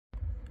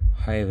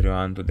Hi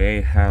everyone, today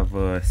I have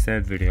a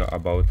sad video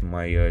about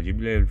my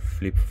JBL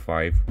Flip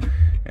 5,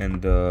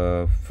 and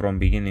from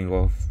beginning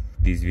of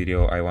this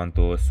video I want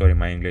to sorry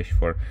my English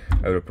for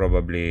I will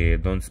probably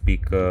don't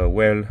speak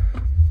well,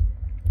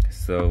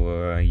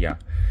 so yeah.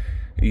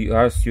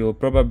 As you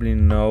probably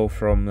know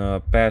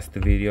from past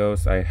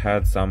videos, I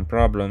had some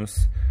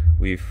problems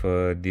with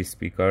this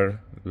speaker,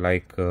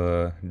 like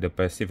the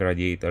passive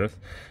radiators,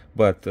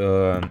 but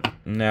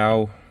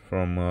now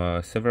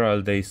from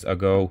several days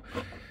ago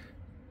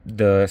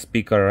the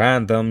speaker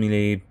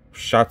randomly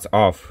shuts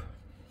off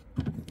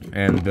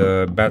and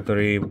the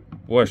battery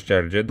was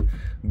charged,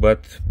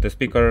 but the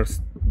speaker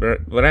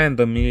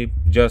randomly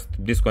just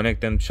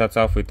disconnects and shuts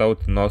off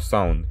without no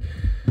sound.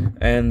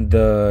 And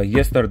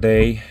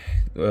yesterday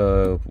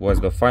was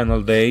the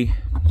final day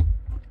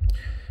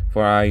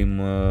for I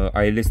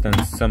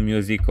listened some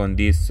music on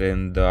this,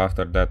 and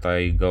after that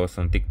I go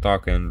on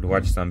TikTok and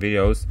watch some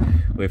videos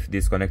with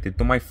this connected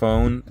to my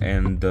phone,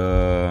 and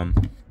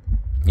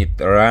it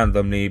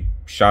randomly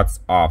shuts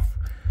off.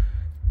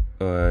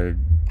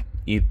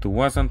 It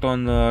wasn't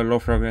on low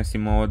frequency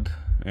mode,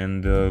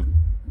 and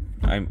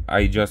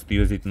I just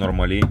use it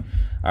normally,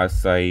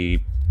 as I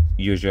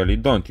usually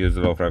don't use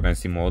low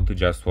frequency mode,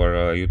 just for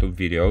YouTube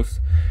videos.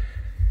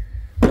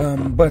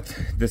 But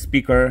the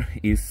speaker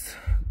is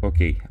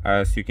okay.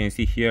 As you can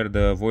see here,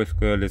 the voice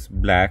coil is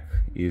black,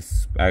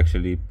 is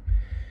actually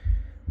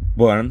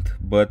burnt,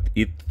 but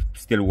it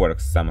still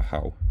works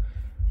somehow.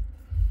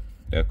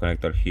 The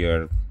connector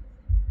here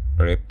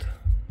ripped,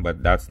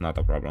 but that's not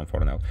a problem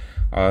for now.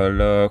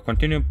 I'll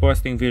continue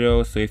posting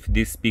videos with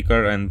this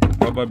speaker and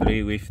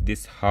probably with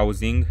this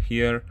housing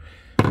here,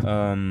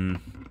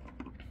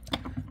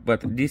 but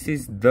this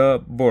is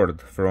the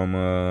board from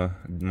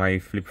my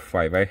Flip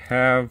 5. I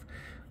have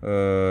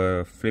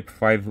Flip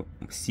 5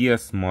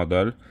 CS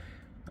model,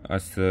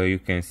 as you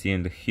can see,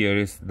 and here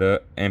is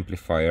the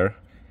amplifier.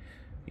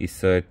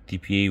 It's a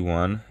TPA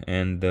one,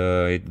 and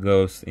it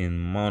goes in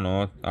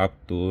mono up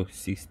to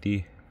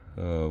 60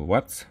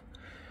 watts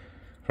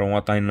from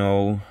what I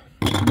know,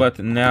 but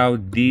now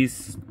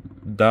this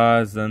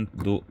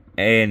doesn't do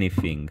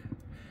anything.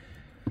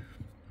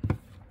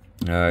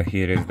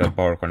 Here is the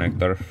power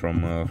connector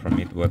from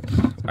it, but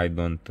I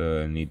don't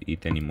need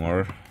it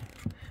anymore.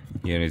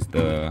 Here is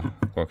the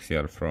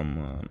coaxial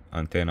from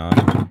antenna.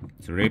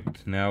 It's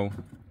ripped now.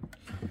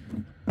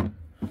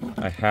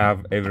 I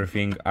have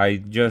everything. I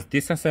just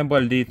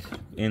disassembled it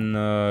in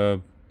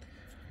a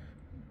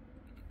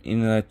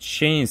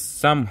chain.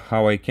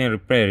 Somehow I can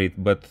repair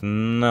it, but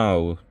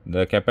no,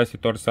 the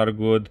capacitors are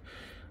good,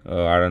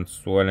 aren't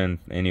swollen,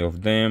 any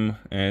of them,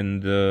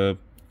 and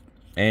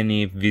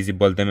any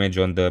visible damage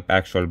on the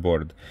actual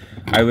board.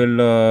 I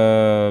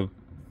will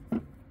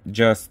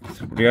just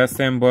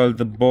reassemble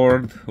the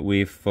board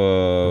with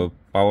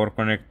power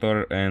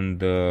connector and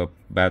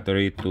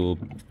battery to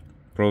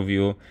prove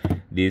you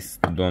this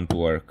don't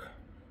work.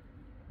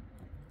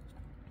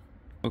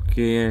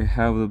 Okay, I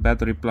have the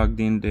battery plugged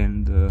in,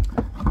 and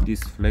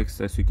this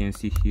flex, as you can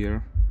see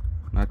here,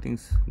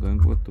 nothing's going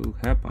to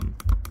happen.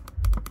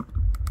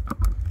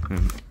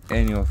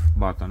 Any of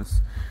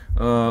buttons.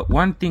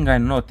 One thing I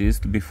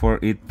noticed before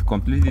it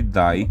completely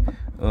died,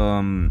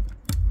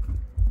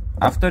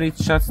 after it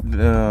shuts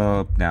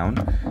down,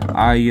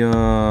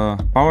 I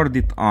powered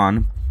it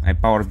on, I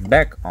powered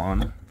back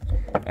on,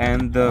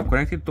 and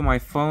connected to my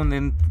phone,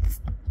 and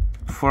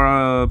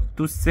for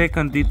 2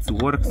 seconds it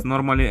works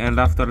normally, and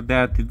after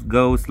that it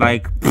goes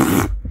like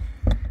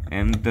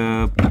and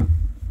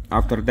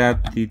after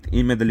that it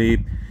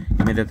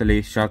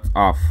immediately shuts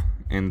off,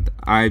 and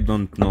I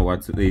don't know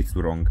what is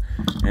wrong.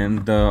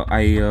 And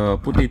I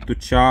put it to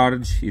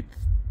charge, it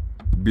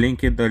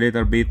blinked a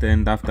little bit,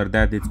 and after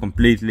that it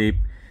completely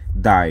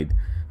died.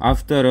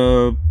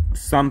 After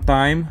some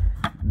time,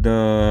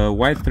 the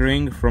white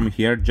ring from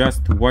here,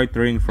 just white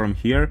ring from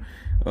here,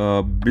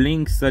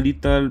 blinks a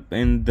little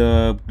and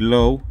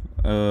glow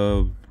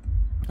a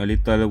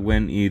little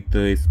when it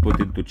is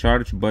put into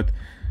charge, but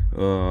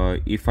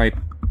if I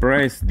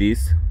press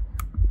this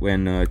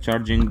when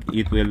charging,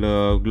 it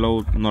will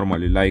glow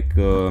normally, like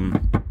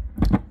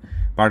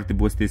party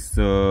boost is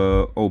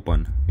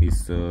open,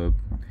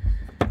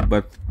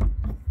 but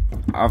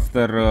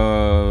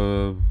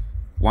after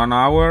 1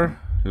 hour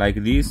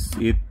like this,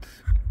 it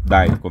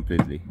died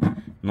completely.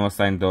 No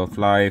sign of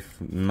life,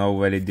 no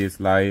LEDs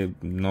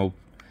light, no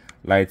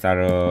lights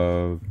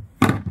are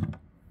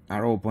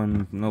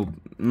open, no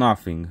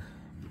nothing.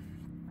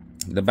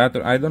 The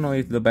battery, I don't know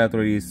if the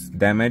battery is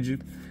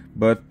damaged,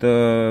 but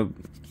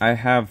I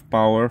have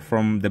power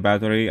from the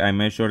battery. I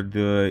measured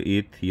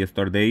it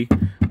yesterday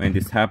when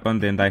this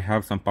happened, and I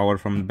have some power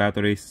from the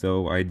battery,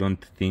 so I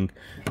don't think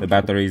the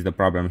battery is the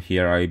problem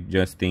here. I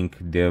just think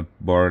the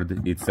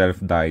board itself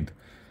died.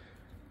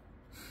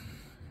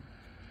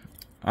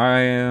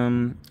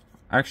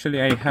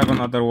 Actually I have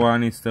another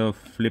one. It's the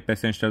Flip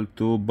Essential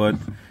 2, but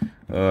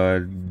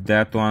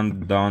that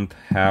one don't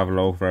have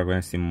low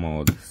frequency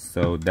mode,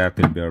 so that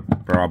will be a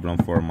problem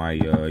for my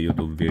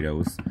YouTube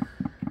videos.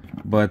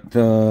 But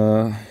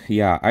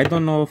yeah, I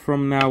don't know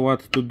from now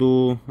what to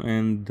do,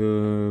 and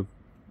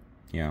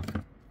yeah,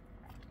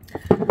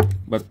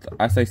 but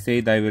as I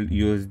said, I will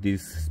use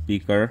this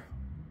speaker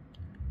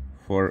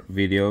for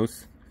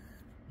videos,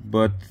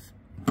 but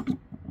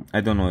I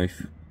don't know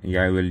if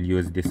I will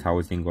use this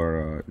housing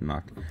or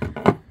not.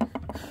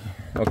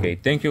 Okay,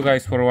 thank you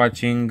guys for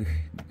watching.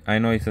 I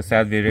know it's a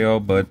sad video,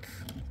 but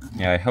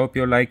yeah, I hope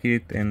you like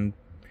it, and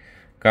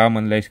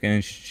comment, like,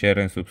 and share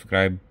and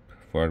subscribe,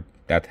 for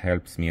that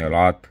helps me a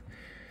lot.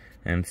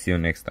 And see you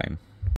next time.